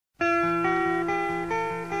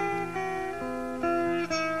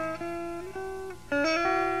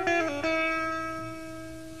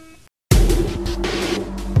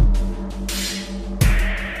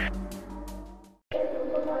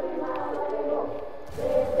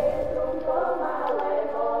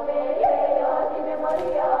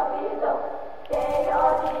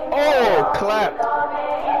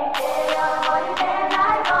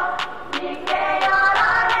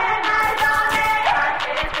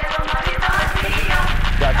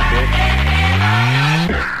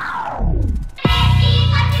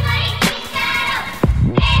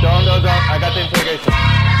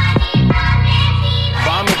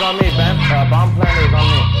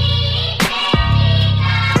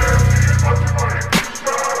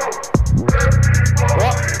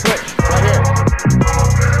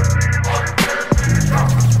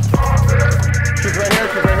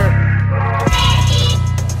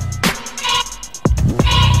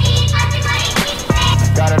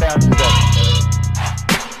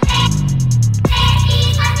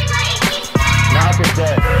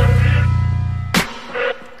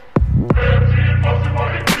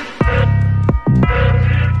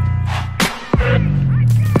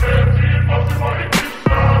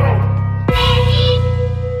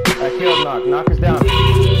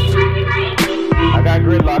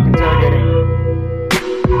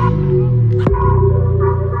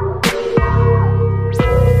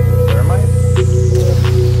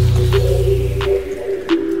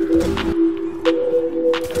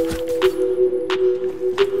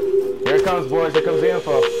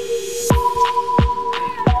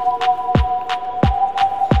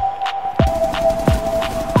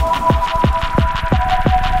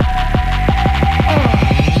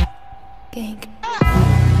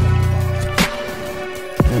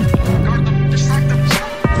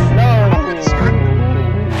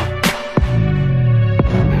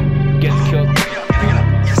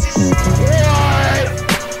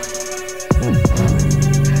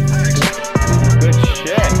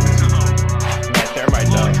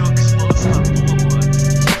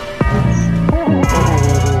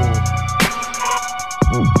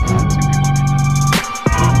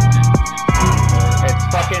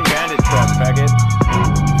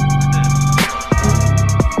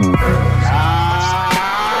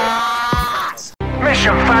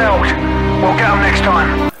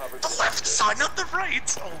not the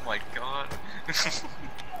right! Oh my god.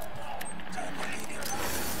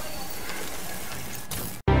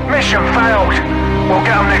 Mission failed. We'll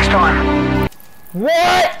get them next time.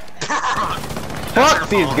 What? Fuck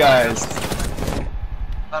these guys.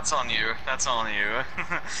 That's on you. That's on you.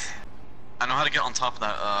 I know how to get on top of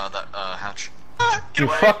that hatch. You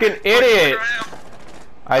fucking idiot!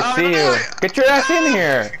 I see you. Get your ass in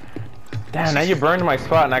here. Damn, now you burned my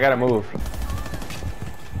spot and I gotta move.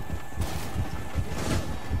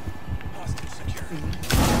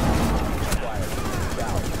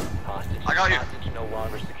 I got you.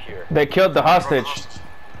 They killed the hostage.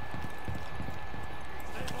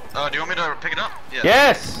 Do you want me to pick it up? Yeah.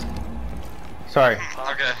 Yes! Sorry.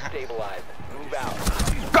 Okay. Stabilize. Move out.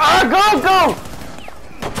 Go!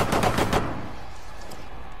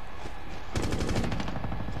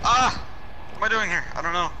 What am I doing here? I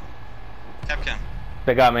don't know. Capcan.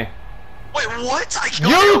 They got me. Wait, what? I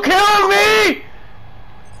killed You killed me!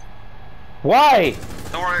 Why?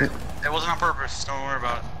 Don't worry. It wasn't on purpose. Don't worry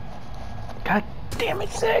about it. God damn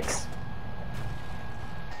it, 6.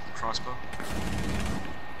 Crossbow.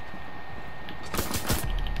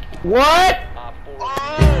 What?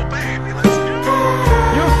 Oh, baby, let's go!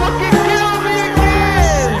 You fucking killed me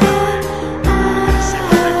again!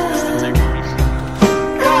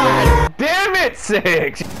 God damn it,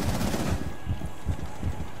 6!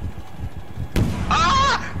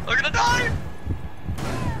 Ah! I'm gonna die!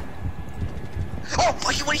 Oh,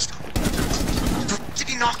 did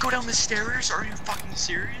he not go down the stairs? Are you fucking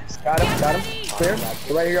serious? Got him. Clear.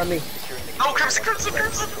 You're right here on me. Oh, Crimson!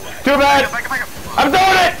 Too bad! Back up. I'm doing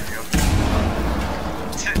it!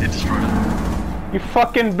 It destroyed it. You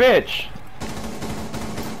fucking bitch!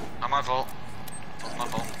 Not my fault. Not my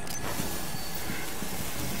fault.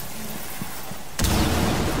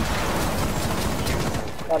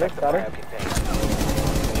 Got it.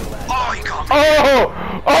 Oh, you got me!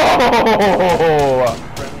 Oh!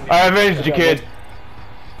 I avenged you, kid.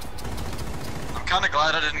 I'm kinda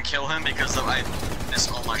glad I didn't kill him because I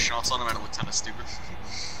missed all my shots on him and it looked kinda stupid.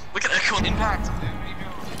 Look at Echo Impact!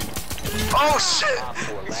 Oh shit!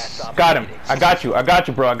 Got him. I got you,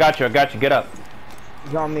 bro. I got you. Get up.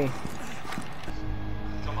 He's on me.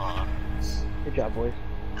 Come on. Good job, boys.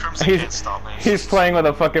 Crimson can't stop me. He's playing with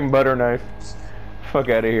a fucking butter knife. Fuck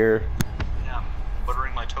out of here. Yeah,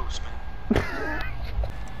 buttering my toast, man.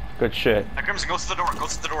 Good shit. Hey, Crimson, go to the door,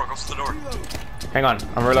 Hang on,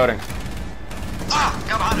 I'm reloading. Ah!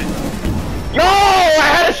 Got behind it! No! I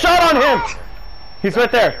had a shot on him! He's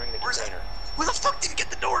right there. Where's it? Where the fuck did he get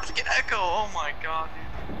the door to get Echo? Oh my god, dude.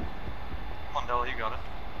 Come on, Della, you got it.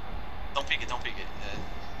 Don't peek it.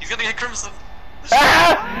 He's gonna get Crimson.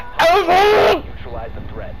 Ah! Neutralize the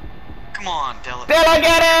threat. Come on, Della. Della,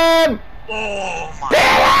 get him! Oh my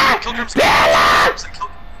Della! god. Kill Crimson. Della!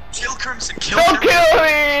 Kill Crimson. Don't kill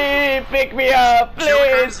me! Pick me up, Kill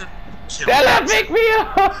please! Crimson. Della, pick me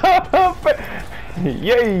up!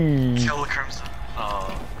 Yay! Kill Crimson.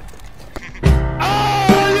 Oh.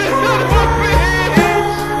 Oh, you son of a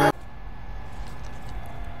bitch!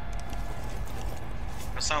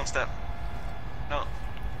 A sound step. No.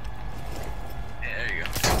 Yeah, there you go.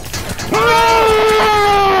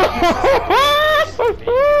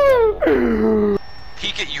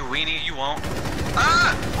 Peek at you, weenie, you won't.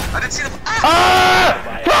 Ah! I didn't see them.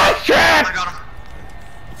 Ah! Flash trap! I got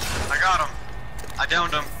him. I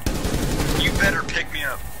downed him. You better pick me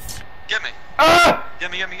up. Get me.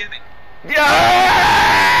 Get me.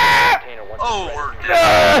 Yeah! Oh, we're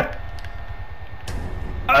dead.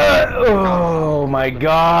 Oh my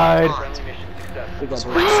god.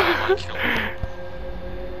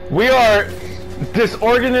 We are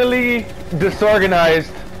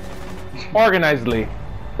disorganized. Organizedly.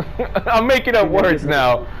 I'm making up words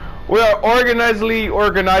now. We are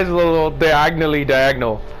organizable,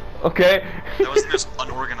 diagonal. Okay? That was the most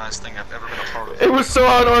unorganized thing I've ever been a part of. It was so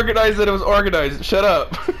unorganized that it was organized. Shut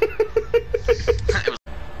up.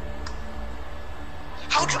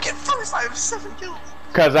 How'd you get first? I have 7 kills.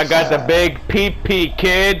 Cause I got the big PP,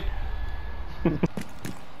 kid.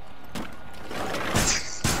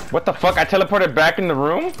 What the fuck? I teleported back in the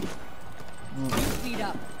room? Speed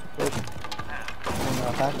up.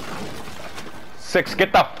 6,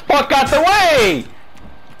 get the fuck out the way!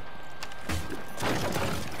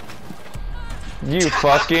 You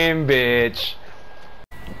fucking bitch.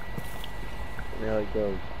 There it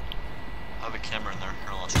goes. I have a camera in there.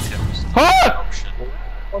 Or lots of cameras. Huh? Oh shit.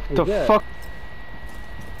 The fuck?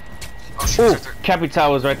 Oh shit. Ooh, Right there.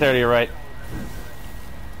 Capital was right there to your right.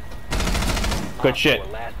 Good shit.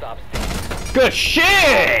 Good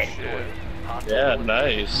shit! Yeah,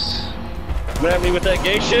 nice. Come at me with that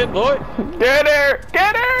gay shit, boy. Get her!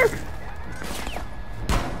 Get her!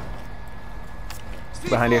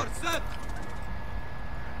 Behind you.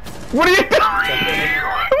 What are you doing? What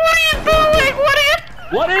are you doing? What are you?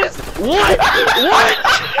 What is? What? What?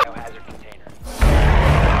 Biohazard container.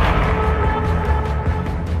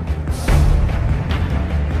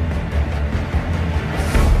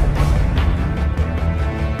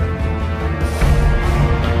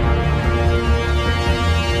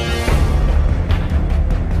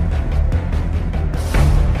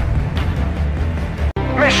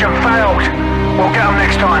 Mission failed. We'll get them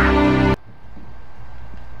next time.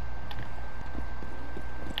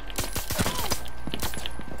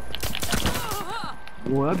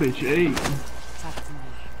 Boy, that bitch ate. Talk to me.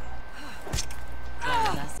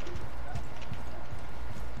 Well, that's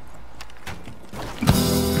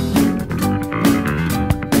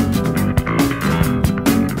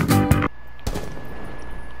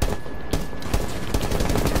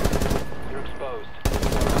You're exposed.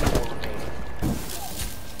 4 remaining.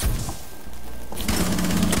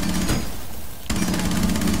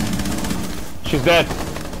 She's dead.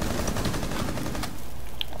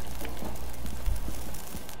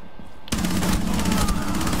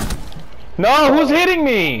 No, who's hitting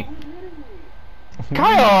me?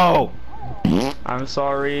 Kyle! I'm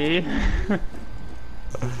sorry.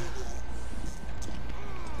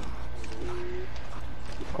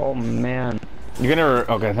 Oh man. You're gonna.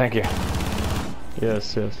 Okay, thank you.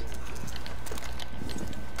 Yes, yes.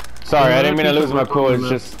 Sorry, I didn't mean to lose my cool. It's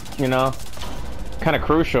just, you know, kind of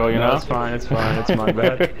crucial, you know? It's fine, it's fine. It's my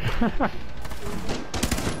bad.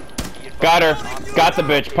 Got her. Got the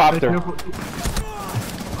bitch. Popped her.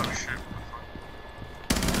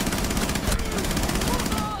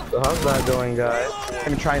 So how's that going, guys?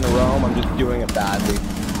 I'm trying to roam, I'm just doing it badly.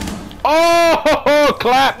 Oh,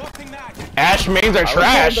 clap! Ash mains are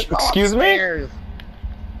trash. Excuse me?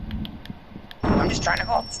 I'm just trying to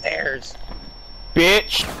go upstairs.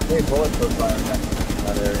 Bitch. Hey, bullets so far in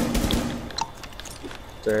that area.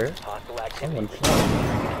 Sir? Hostile activity.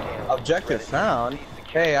 Objective found.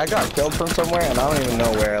 Hey, I got killed from somewhere and I don't even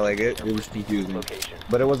know where. Like, it was confusing. Location.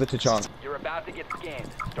 But it was a Tachon. You're about to get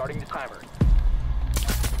scanned. Starting the timer.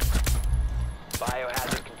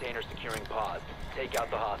 Biohazard container securing pods. Take out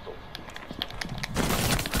the hostiles.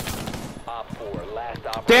 Op 4, last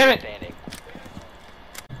operator Damn it. standing.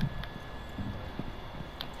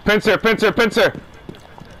 Pincer, pincer, pincer.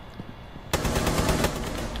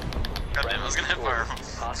 Goddamn, I was gonna hit fire.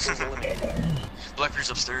 Hostiles eliminated. Blackbeard's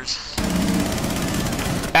upstairs.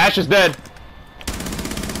 Ash is dead.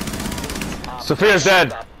 Sophia's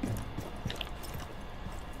dead.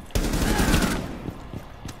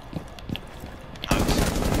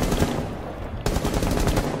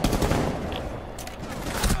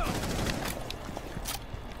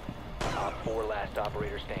 Op 4, last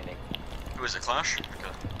operator standing. Who is it, Clash?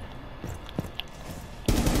 Okay.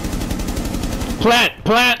 Plant,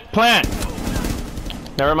 plant, plant.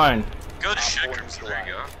 Never mind. Good Op shit, 4 Crimson. There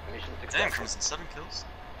you go. Mission Damn, successful. Crimson, 7 kills.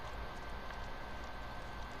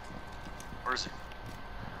 Where is he?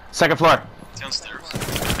 Second floor. Downstairs.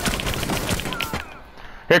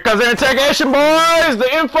 Here comes the interrogation, boys. The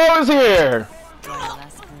info is here. my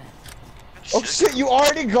last breath. Oh shit, you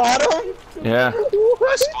already got him? Yeah.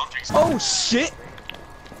 What? Spawning's Oh shit!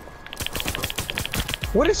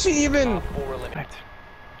 What is she even? Op 4 eliminated.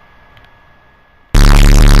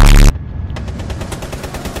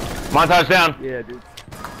 Montage down. Yeah, dude.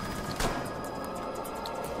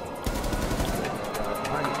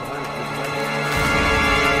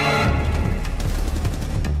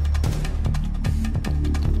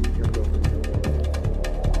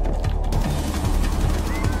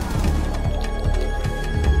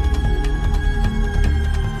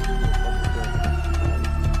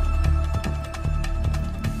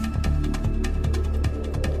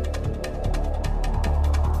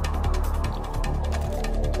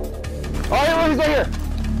 Oh, he's right here.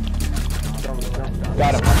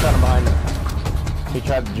 Got him. I shot him behind him. He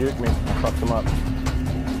tried to juke me. I fucked him up.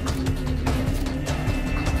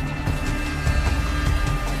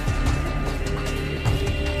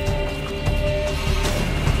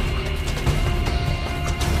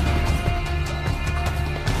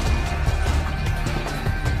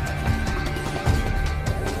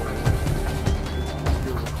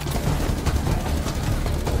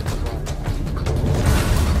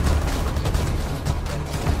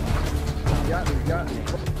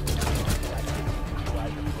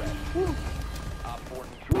 Op 4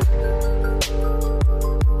 neutral.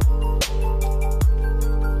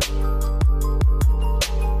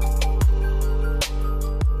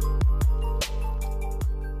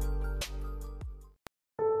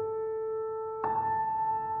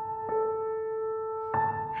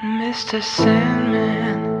 Mr.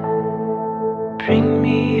 Sandman, Bring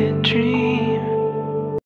me a dream.